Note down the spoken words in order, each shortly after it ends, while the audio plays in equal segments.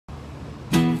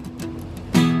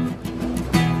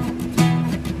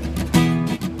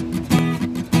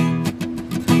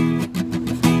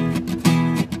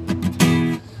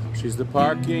She's the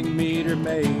parking meter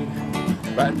maid,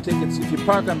 writing tickets if you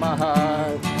park on my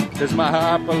heart, 'cause my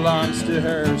heart belongs to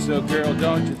her. So girl,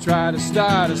 don't you try to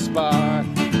start a spark.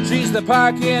 She's the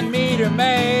parking meter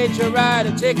maid. She'll write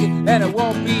a ticket and it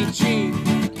won't be cheap.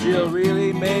 She'll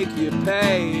really make you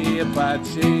pay if I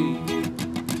cheat.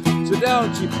 So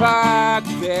don't you park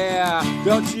there,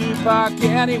 don't you park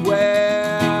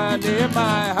anywhere near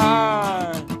my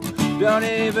heart. Don't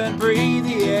even breathe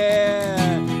the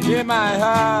air near my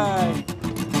heart,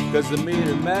 'cause the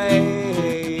meter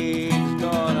maid's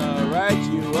gonna write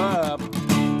you up,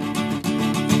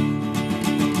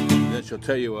 then she'll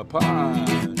tear you apart.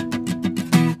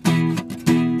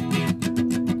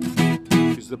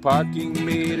 She's the parking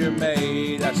meter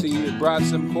maid. I see you brought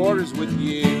some quarters with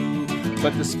you,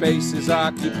 but the space is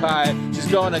occupied. She's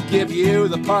gonna give you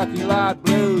the parking lot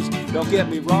blues. Don't get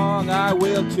me wrong, I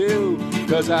will too,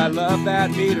 'cause I love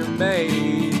that meter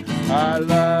maid. Our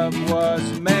love was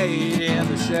made in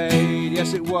the shade,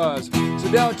 yes it was. So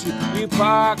don't you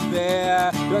park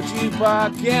there, don't you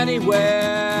park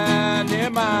anywhere near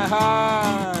my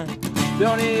heart.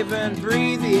 Don't even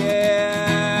breathe the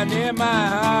air near my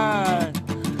heart,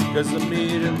 'cause the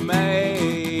meter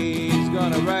maid's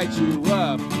gonna write you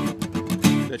up,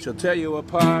 that she'll tear you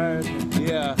apart,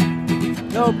 yeah.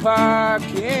 No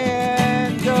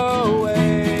parking, go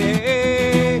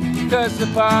away, 'cause the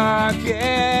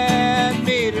parking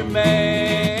meter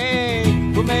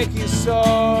maid will make you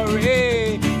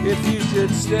sorry if you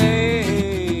should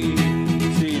stay.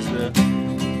 She's the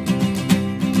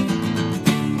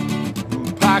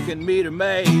parking meter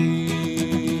maid.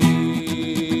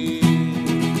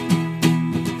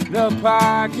 No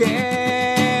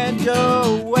parking,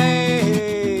 go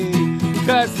away,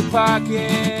 'cause the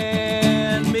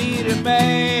parking meter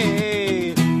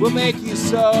maid will make you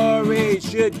sorry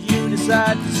should you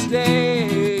decide to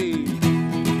stay.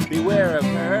 Beware of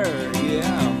her,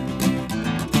 yeah.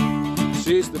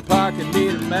 She's the parking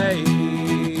meter maid.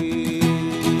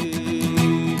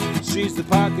 She's the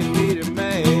parking meter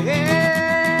maid.